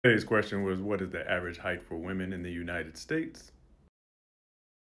Today's question was, what is the average height for women in the United States?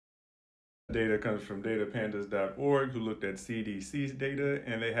 Data comes from datapandas.org, who looked at CDC's data,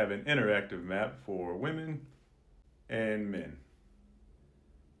 and they have an interactive map for women and men.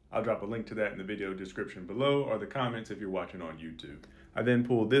 I'll drop a link to that in the video description below or the comments if you're watching on YouTube. I then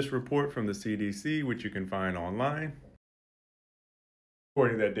pulled this report from the CDC, which you can find online.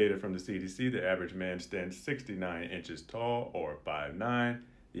 According to that data from the CDC, the average man stands 69 inches tall, or 5'9".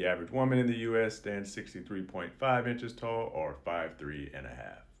 The average woman in the US stands 63.5 inches tall, or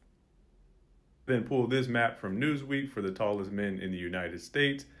 5'3.5". Then pull this map from Newsweek for the tallest men in the United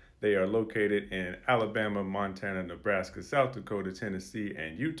States. They are located in Alabama, Montana, Nebraska, South Dakota, Tennessee,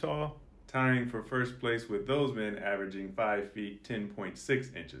 and Utah, tying for first place with those men averaging 5 feet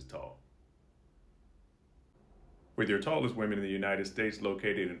 10.6 inches tall. With your tallest women in the United States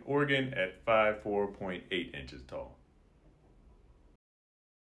located in Oregon at 5'4.8 inches tall.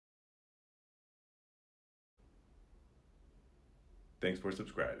 Thanks for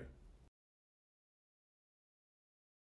subscribing.